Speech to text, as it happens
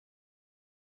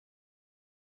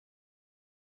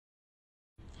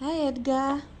Hi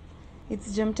Edgar,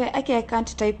 it's Jemutai. Okay, I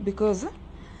can't type because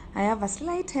I have a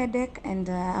slight headache and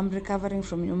I'm recovering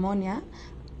from pneumonia.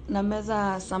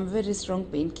 Nameza some very strong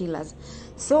painkillers.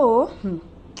 So,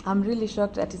 I'm really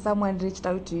shocked that someone reached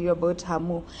out to you about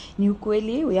Hamo. Ni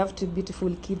ukweli, we have two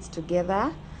beautiful kids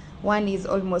together. One is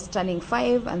almost turning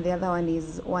 5 and the other one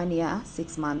is 1 year,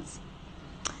 6 months.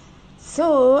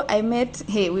 So,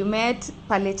 we met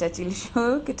pale Churchill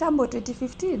show, kitambo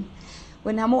 2015.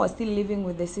 When Hamo was still living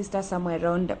with the sister somewhere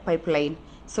around the Pipeline.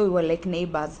 So we were like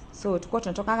neighbors. So tulikuwa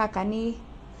tunatokanga kani,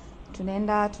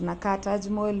 tunaenda, tunakaa Taj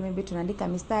Mall, maybe tunaandika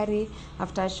mistari,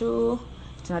 after show,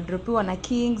 tunadropiwa na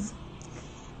Kings.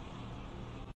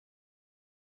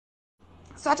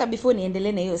 So hata before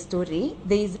niendelee na hiyo story,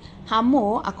 there is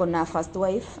Hamo akona first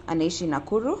wife, anaishi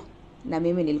Nakuru, na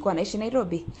mimi nilikuwa naishi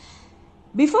Nairobi.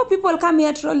 Before people come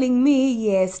here trolling me,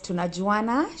 yes,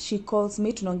 tunajuana. She calls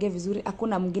me, tunaongea vizuri.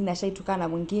 Hakuna mwingine ashaitukana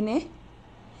mwingine.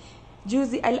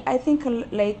 Juzi, I think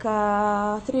like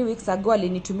 3 weeks ago,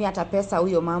 alinitumia hata pesa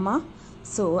huyo mama.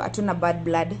 So, hatuna bad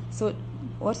blood. So,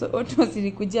 watu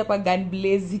wasinikujia kwa gun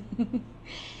blazing.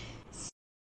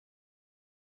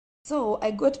 So,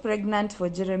 I got pregnant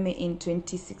for Jeremy in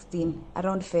 2016,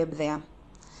 around Feb there.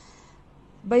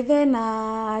 By then,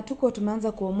 tuko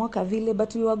tumeanza kuomoka vile,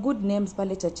 but we were good names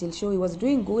pale Churchill show. He was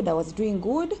doing good, I was doing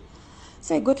good.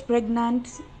 So I got pregnant.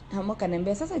 Hamo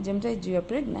kanambia, sasa Jemutai, you are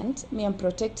pregnant. Me, I'm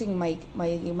protecting my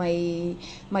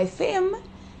fame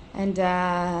and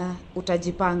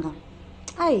utajipanga.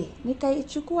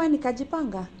 Nikaichukua,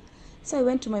 nikajipanga. So I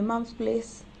went to my mom's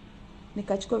place.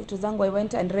 Nikachukua vitu zangu, I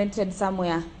went and rented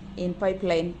somewhere in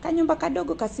Pipeline. Kanyumba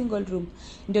kadogo ka single room.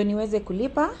 Ndio niweze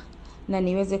kulipa na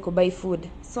niweze kubuy food.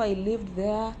 So I lived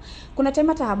there. Kuna time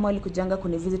hata Hamo alikujanga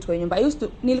kunivisit kwa nyumba.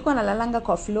 Nilikuwa nalalanga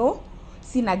kwa floor,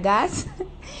 sina gas.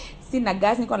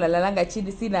 Nilikuwa nalalanga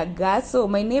chini, sina gas. So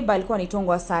my neighbor alikuwa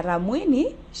anaitwa Sara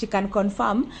Mwini, she can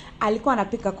confirm, alikuwa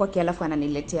anapika kwake alafu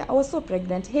ananiletea. I was so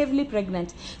pregnant, heavily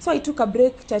pregnant. So I took a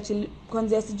break Churchill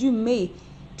kuanzia sijui May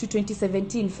to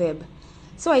 2017 Feb.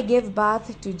 So I gave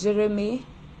birth to Jeremy.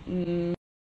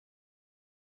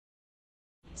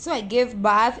 So I gave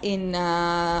birth in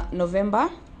November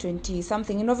 20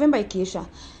 something. In November ikiisha,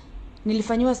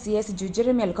 nilifanywa CS juu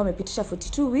Jeremy alikuwa amepitisha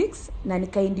 42 weeks na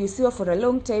nikainduciwa for a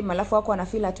long time, alafu wako ana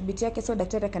feel heartbeat yake, so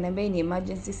daktari akaniambia ni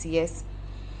emergency CS.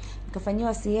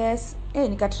 Nikafanywa CS,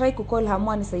 nikatry kucall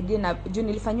Hamo anisaidie, na juu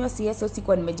nilifanywa CS so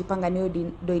sikuwa nimejipanga niyo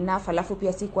do enough, alafu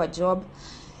pia sikuwa job.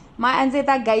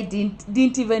 That guy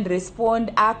didn't even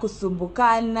respond,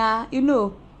 akusumbukana, you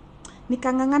know.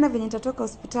 Nikangangana venye nitatoka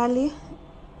hospitali.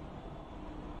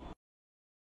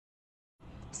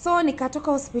 So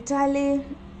nikatoka hospitali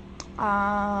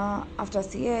after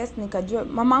CS, nikajua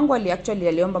mamangu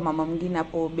aliomba mama mwingine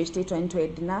hapo Bestate anaitwa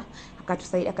Edna,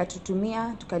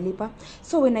 akatutumia tukalipa.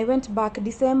 So when I went back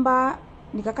December,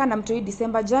 nikakaa na mtoi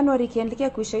December, January kiendelea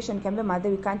kuishaisha, nikamwambia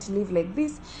mother, we can't live like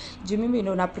this. Juu mimi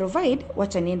na provide,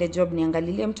 wacha niende job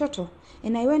niangalilie mtoto.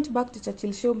 And I went back to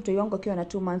Churchill show, mtoi wangu akiwa na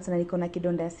 2 months na niko na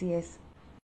kidonda ya CS.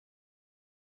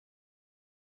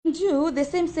 Juu the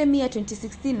same year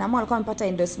 2016 Hamo alikuwa amepata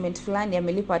endorsement fulani,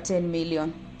 amelipa 10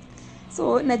 million.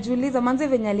 So najiuliza manze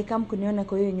venye alikam kuniona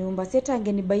kwa hiyo nyumba, si hata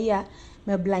angenibaia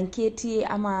mablanketi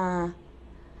ama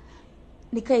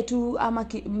nikae tu ama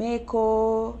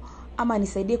meko ama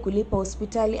nisaidie kulipa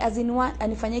hospitali,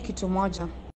 anifanyie kitu moja.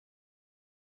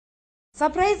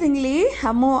 Surprisingly,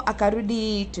 Hamo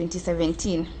akarudi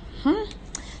 2017.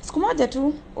 Siku moja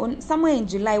tu, somewhere in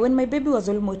July, when my baby was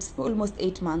almost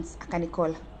 8 months,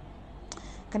 akanicall.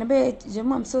 Kanabe,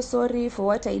 Jemu, I'm so sorry for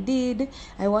what I did.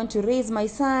 I want to raise my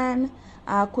son.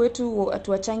 Kwetu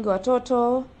tuwachange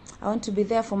watoto. I want to be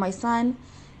there for my son.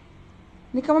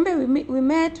 Nikamwambia, we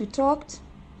met, we talked.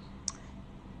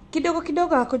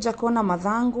 Kidogo akakuja kuona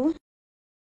madhangu.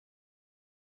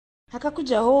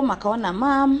 Akakuja home, akaona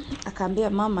mom. Akaambia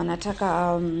mom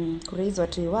anataka kuraise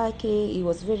watu wake. He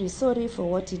was very sorry for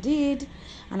what he did.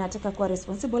 Anataka kuwa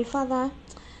responsible father.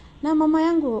 Na mama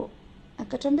yangu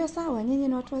akatuambia sawa, nyinyi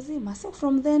ni watu wazima. So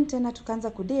from then tena tukaanza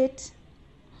kudate.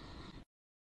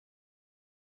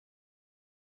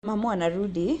 Mama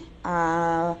anarudi,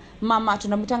 mama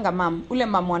tunamwitanga mom, ule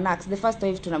mama wanax, the first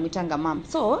wife tunamwitanga mom.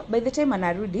 So by the time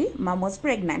anarudi, mom was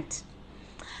pregnant.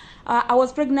 I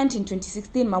was pregnant in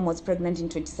 2016, mom was pregnant in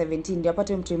 2017. Ndio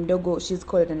apate mtu mdogo, she's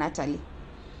called Natalie.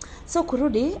 So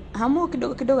kurudi, Hamo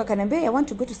kidogo akaniambia, I want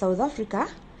to go to South Africa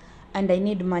and I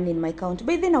need money in my account.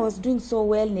 By then I was doing so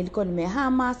well, nilikuwa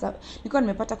nimehama, nilikuwa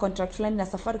nimepata contract fulani na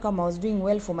Safaricom, I was doing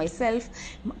well for myself.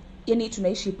 Yani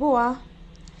tunaishi poa.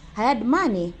 I had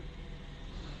money.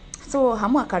 So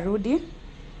Hamo akarudi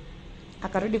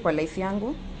kwa life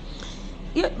yangu.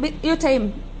 Hiyo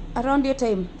time around your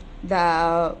time the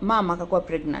mama akakuwa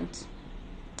pregnant.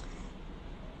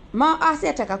 Si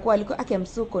atakakuwa alikuwa I'm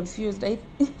so confused. I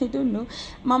don't know.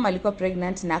 Mama alikuwa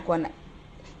pregnant na akwa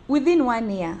within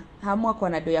 1 year Hamo kwa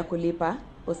na do ya kulipa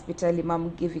hospitali mom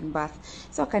giving birth.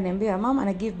 So akaniambia mama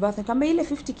ana give birth. Nikamwambia ile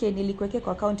 50k nilikuwekea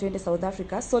kwa account uende South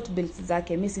Africa, sort bills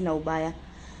zake, mimi sina ubaya.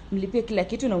 Mlipie kila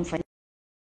kitu na umfanyie.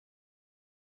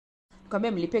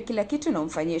 Nikamwambia mlipie kila kitu na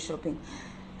umfanyie shopping.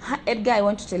 Edgar, I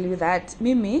want to tell you that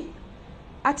mimi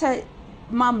hata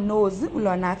mom knows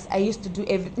Ulonax, I used to do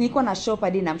everything. Nilikuwa na shop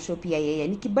hadi na mshopia yeye.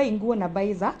 Nikibai nguo na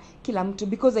buy za kila mtu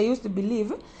because I used to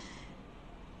believe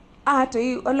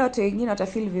wale watu wengine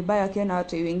watafeel vibaya wakiona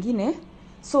watu wengine.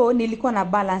 So nilikuwa na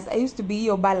balance. I used to be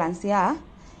hiyo balance ya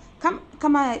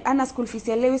kama ana school fees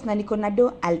ya Lewis na niko na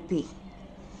do I'll pay.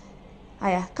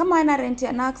 Haya, kama ana rent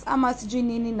ya Nax ama sijui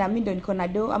nini na mimi ndo niko na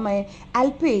do ama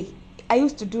I'll pay. I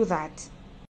used to do that.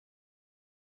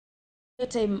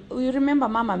 Time you remember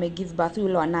mama may give birth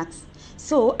to Nax.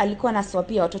 So alikuwa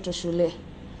anaswapia watoto shule.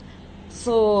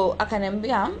 So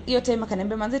akaniambia hiyo time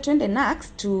akaniambia manze twende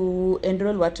Nax to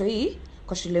enroll watoi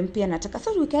kwa shule mpya nataka.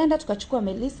 So wikaenda tukachukua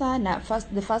Melissa na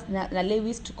the first na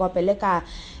Lewis tukawapeleka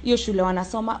hiyo shule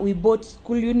wanasoma. We bought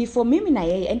school uniform mimi na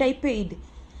yeye and I paid.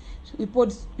 We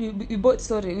bought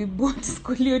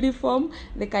school uniform.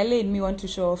 The Kyle and me want to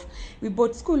show off. We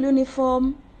bought school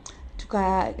uniform.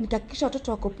 Nikakisha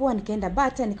watoto wako poa, nikaenda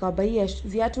Bata nikawabaia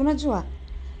viatu, unajua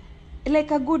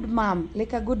like a good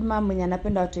mom mwenye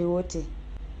anapenda watu wote.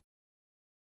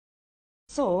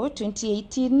 So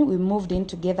 2018 we moved in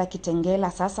together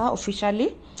Kitengela sasa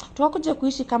officially. Tukakuja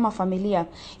kuishi kama familia.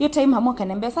 Hiyo time Hamo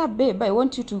akaniambia sasa babe, I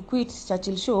want you to quit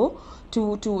Churchill show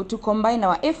to combine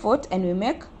our effort and we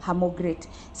make Hamo great.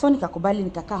 So nikakubali,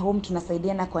 nikakaa home,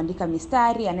 tunasaidiana kuandika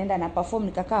mistari, anaenda na perform,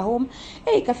 nikakaa home.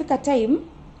 Ikafika time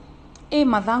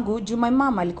madhangu juu my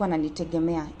mama alikuwa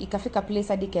ananitegemea. Ikafika place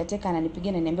hadi caretaker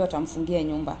ananipigia na niambia watamfungia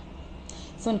nyumba.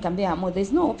 So nikamwambia Hamo there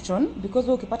is no option because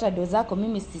wewe ukipata do zako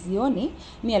mimi sizioni,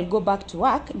 me I'll go back to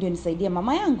work ndio nisaidie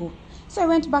mama yangu. So I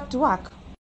went back to work.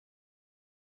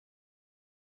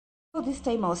 So this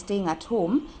time I was staying at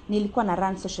home, nilikuwa na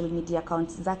run social media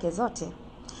accounts zake zote.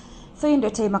 So hiyo ndio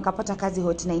time akapata kazi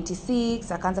Hot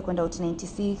 96, akaanza kwenda Hot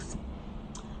 96.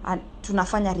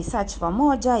 Tunafanya research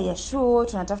pamoja ya show,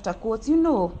 tunatafuta quotes, you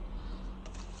know.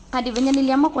 Hadi venye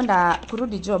niliamua kwenda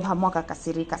kurudi job Hamo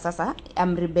akakasirika. Sasa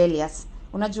I'm rebellious.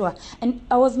 Unajua, and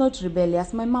I was not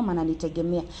rebellious. My mama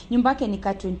ananitegemea. Nyumba yake ni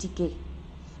ka 20k.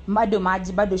 Bado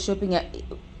maji, bado shopping.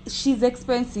 She's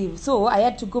expensive. So I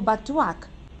had to go back to work.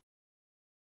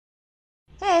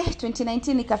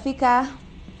 2019 ikafika.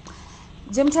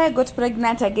 Jemutai got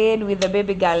pregnant again with the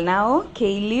baby girl now,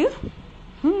 Kaylee.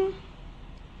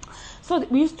 So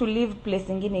we used to live place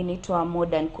ingine inaitwa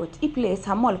Modern Court. Hii place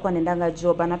Hamo alikuwa anaendanga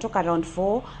job, anatoka around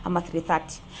 4 ama 3:30.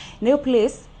 Na hiyo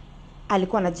place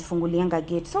alikuwa anajifungulianga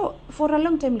gate. So for a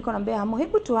long time nilikuwa naambia Hamo,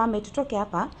 hebu tuhame tutoke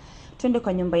hapa twende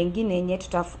kwa nyumba nyingine yenye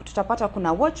tutapata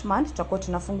kuna watchman, tutakuwa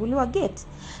tunafunguliwa gate.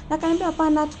 Na kaniambia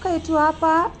hapana, tukae tu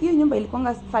hapa. Hiyo nyumba ilikuwa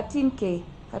 13k.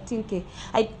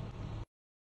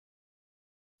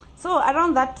 So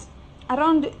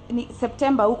around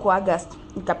September huko August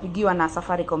nikapigiwa na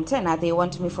Safaricom tena, they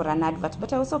want me for an advert,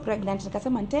 but I was so pregnant,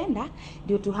 nikasema nitaenda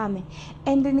ndio tuhame.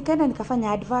 And nikaenda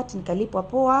nikafanya advert, nikalipwa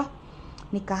poa,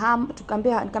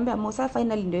 nikamwambia Musa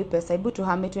finally ndio pesa, hebu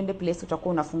tuhame twende place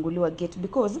utakuwa unafunguliwa gate,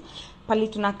 because pali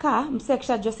tunakaa msee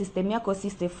akishajua system yako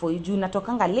system for you,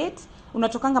 unatokanga late,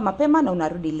 unatokanga mapema na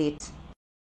unarudi late.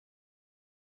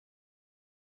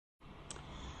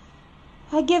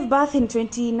 I gave birth in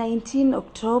 2019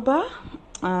 October.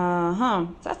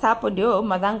 Sasa hapo ndio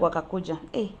madhangu akakuja.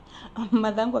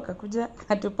 Madhangu akakuja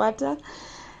katupata.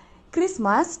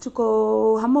 Christmas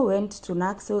tuko Hamo went to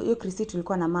Nax. So hiyo Christmas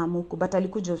tulikuwa na mama huko, but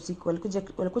alikuja usiku.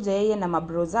 Walikuja yeye na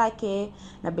mabro zake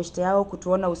na beshte yao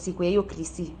kutuona usiku ya hiyo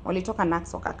Christmas. Walitoka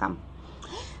Nax wakakam.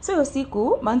 So hiyo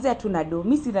siku manzi hatuna do.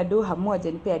 Mimi sina do, Hamo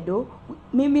hajanipea do.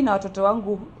 Mimi na watoto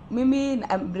wangu, mimi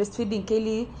breastfeeding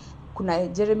Kelly, kuna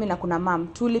Jeremy na kuna mom.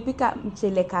 Tulipika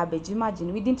mchele cabbage.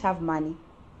 Imagine, we didn't have money.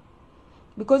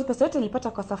 Because pesa yote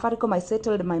nilipata kwa Safaricom, I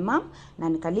settled my mom na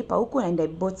nikalipa huko and I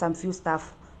bought some few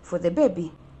stuff for the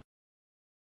baby.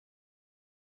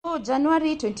 So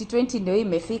January 2020 ndio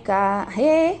imefika.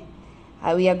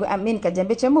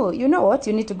 Nikajambia Chemo, you know what,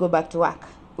 you need to go back to work.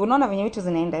 Unaona venye vitu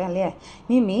zinaendelea.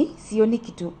 Mimi sioni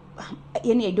kitu.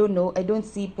 Yani I don't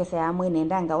see pesa ya Hamo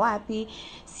inaendanga wapi.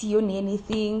 Sioni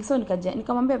anything. So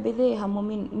nikamwambia bedhe Hamo,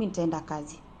 mimi nitaenda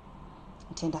kazi.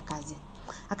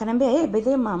 Akanambia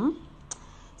bedhe mom,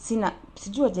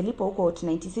 sijui ajalipo huko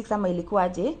 96 ama ilikuwa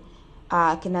aje.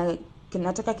 Kina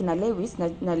nataka kina Lewis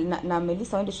na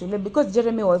Melissa waende shule because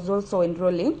Jeremy was also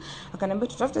enrolling. Akaniambia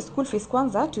tutafute school fees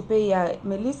kwanza to pay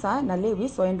Melissa na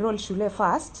Lewis wa enroll shule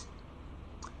first,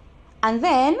 and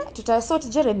then tutasort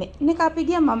Jeremy.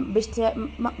 Nikapigia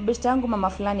beshte yangu mama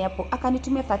fulani hapo,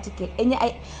 akanitumia 30k enye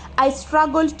I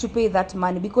struggled to pay that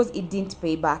money because it didn't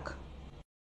pay back.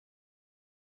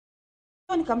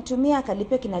 So nikamtumia,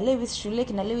 akalipia kina Lewis shule,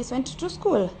 kina Lewis went to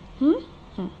school.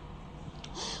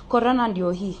 Corona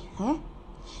ndio hii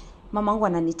mamangu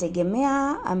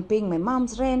ananitegemea, I'm paying my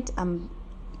mom's rent,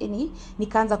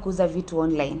 nikaanza kuuza vitu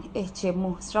online.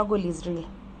 Chemu, struggle is real.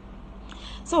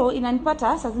 So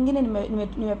inanipata saa zingine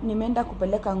nimeenda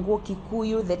kupeleka nguo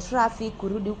Kikuyu, the traffic,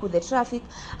 kurudi huku the traffic,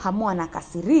 Hamo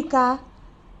anakasirika.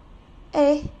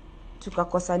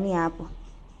 Tukakosania hapo.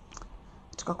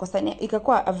 Tukakosania,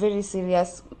 ikakuwa a very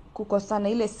serious kukosana,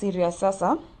 ile serious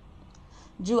sasa.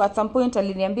 Juu at some point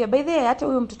aliniambia, by the way, hata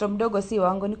huyo mtoto mdogo si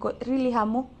wangu. Niko, really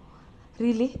Hamo?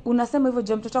 Really? Unasema hivyo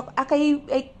je mtoto wako?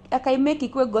 Akaimake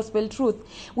ikuwe gospel truth.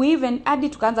 We even hadi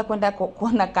tukaanza kwenda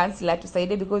kuona counselor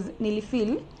tusaidie because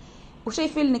nilifeel,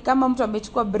 ushaifeel ni kama mtu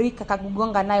amechukua brick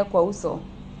akakugonga nayo kwa uso.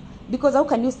 Because how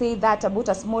can you say that about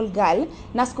a small girl?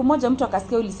 Na siku moja mtu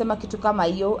akasikia ulisema kitu kama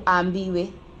hiyo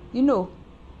aambiwe. You know.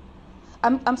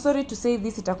 I'm sorry to say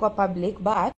this, itakuwa public,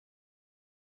 but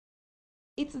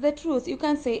it's the truth. You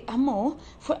can say Hamo,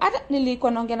 for hata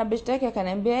nilikuwa naongea na beshte yake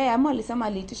akaniambia Hamo alisema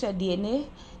aliitisha DNA,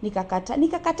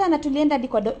 nikakata na tulienda hadi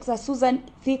kwa Dr. Susan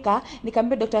Thika,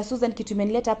 nikamwambia Dr. Susan kitu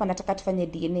imenileta hapa, nataka tufanye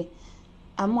DNA.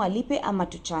 Hamo alipe ama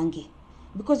tuchange.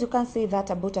 Because you can't say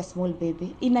that about a small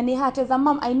baby. Inani hurt as a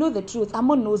mom, I know the truth.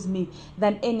 Hamo knows me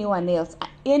than anyone else.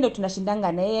 Yeye ndo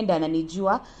tunashindanga na yeye ndo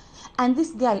ananijua. And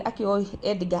this girl akio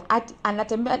Edgar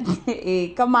anatembea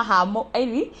kama Hamo.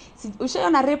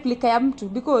 Ushaona replica ya mtu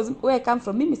because where I come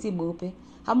from, mimi si mweupe.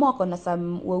 Hamo ako na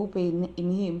some weupe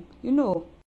in him, you know.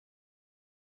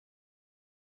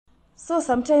 So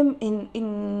sometime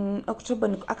in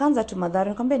October akaanza tu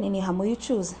madhara, nikamwambia nini Hamo, you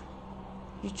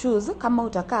choose kama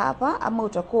utakaa hapa ama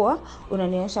utakuwa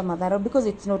unanionyesha madhara because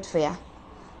it's not fair.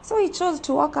 So he chose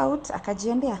to walk out,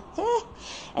 akajiendea.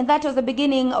 And that was the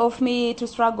beginning of me to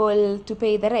struggle to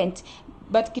pay the rent.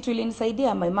 But kitu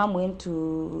ilinisaidia, my mom went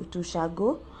to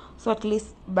Shago. So at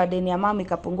least burden ya mom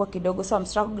ikapungua kidogo. So I'm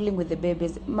struggling with the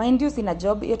babies. Mind you, sina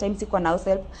job. Hiyo time sikuwa na house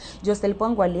help. Help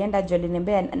wangu alienda,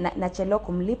 aliniambia nachelewa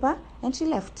kumlipa, and she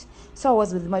left. So I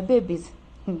was with my babies.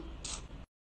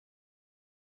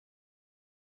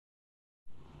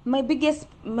 My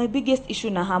biggest issue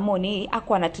na Hamo ni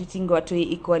hakuwa na treating watu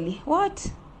equally.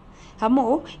 What?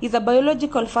 Hamo is a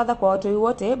biological father kwa watu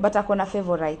wote, but ako na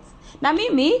favorites. Na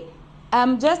mimi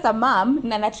I'm just a mom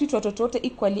na treat watoto wote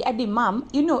equally. Adi mom,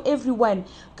 you know everyone,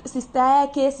 sister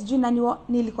yake sijui nani,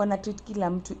 nilikuwa na treat kila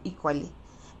mtu equally.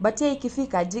 But yeye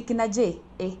ikifika kina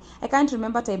I can't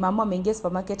remember time mama ameingia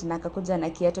supermarket na akakuja na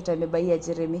kiatu amebaia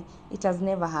Jeremy. It has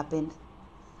never happened.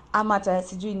 Ama hata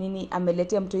sijui nini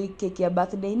ameletea mtu keki ya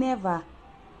birthday, never.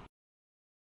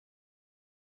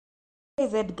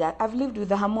 Edgar, I've lived with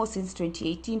the Hamo since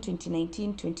 2018,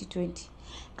 2019, 2020.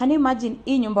 Can you imagine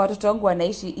hii nyumba watoto wangu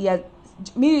wanaishi ya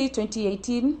mimi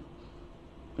 2018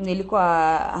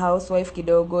 nilikuwa housewife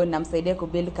kidogo na msaidia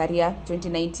kubuild career.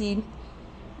 2019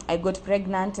 I got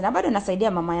pregnant na bado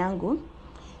nasaidia mama yangu.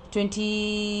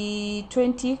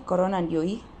 2020 corona ndio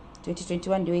hii.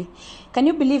 2021 ndio hii. Can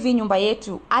you believe hii nyumba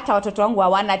yetu hata watoto wangu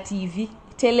hawana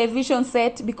television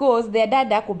set because their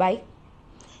dad hakubuy.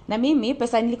 Na mimi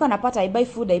pesa nilikuwa napata I buy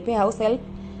food, I pay house help.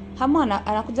 Hamo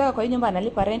anakujaga kwa hii nyumba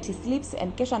analipa rent, he sleeps,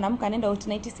 and kesho anaamka anaenda out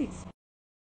 96.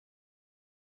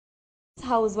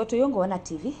 House watu yongo wana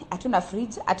TV, hatuna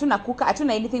fridge, hatuna cooker,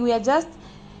 hatuna anything, we are just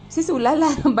sisi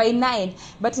ulala by 9.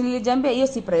 But nilijambia hiyo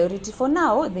si priority for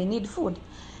now, they need food.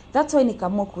 That's why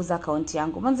nikaamua kuuza account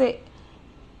yangu. Manze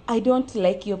I don't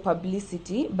like your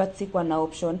publicity, but sikuwa na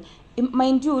option.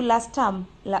 Mind you,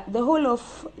 the whole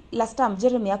of last term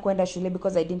Jeremy hakuenda shule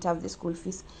because I didn't have the school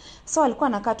fees. So alikuwa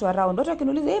anakaa tu around. Watu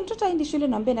wakiniuliza, mtoto aendi shule,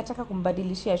 naambia nataka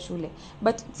kumbadilishia shule.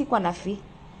 But sikuwa na fee.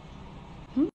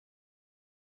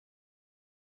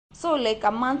 So like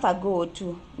a month ago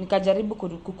too, nikajaribu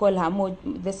kucall Hamo.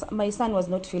 My son was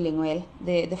not feeling well,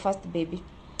 the first baby.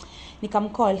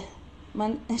 Nikamcall.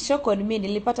 Man, shock on me,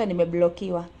 nilipata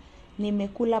nimeblokiwa.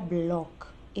 Nimekula block.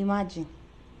 Imagine.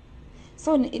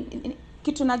 So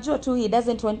kitu najua tu, he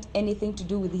doesn't want anything to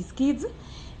do with his kids,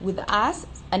 with us,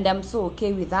 and I'm so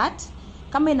okay with that.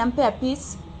 Kama inampea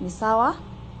peace ni sawa,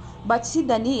 but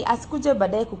shida ni asikuje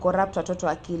baadaye kucorrupt watoto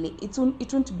akili.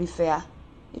 It won't be fair.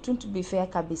 It won't be fair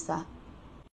kabisa.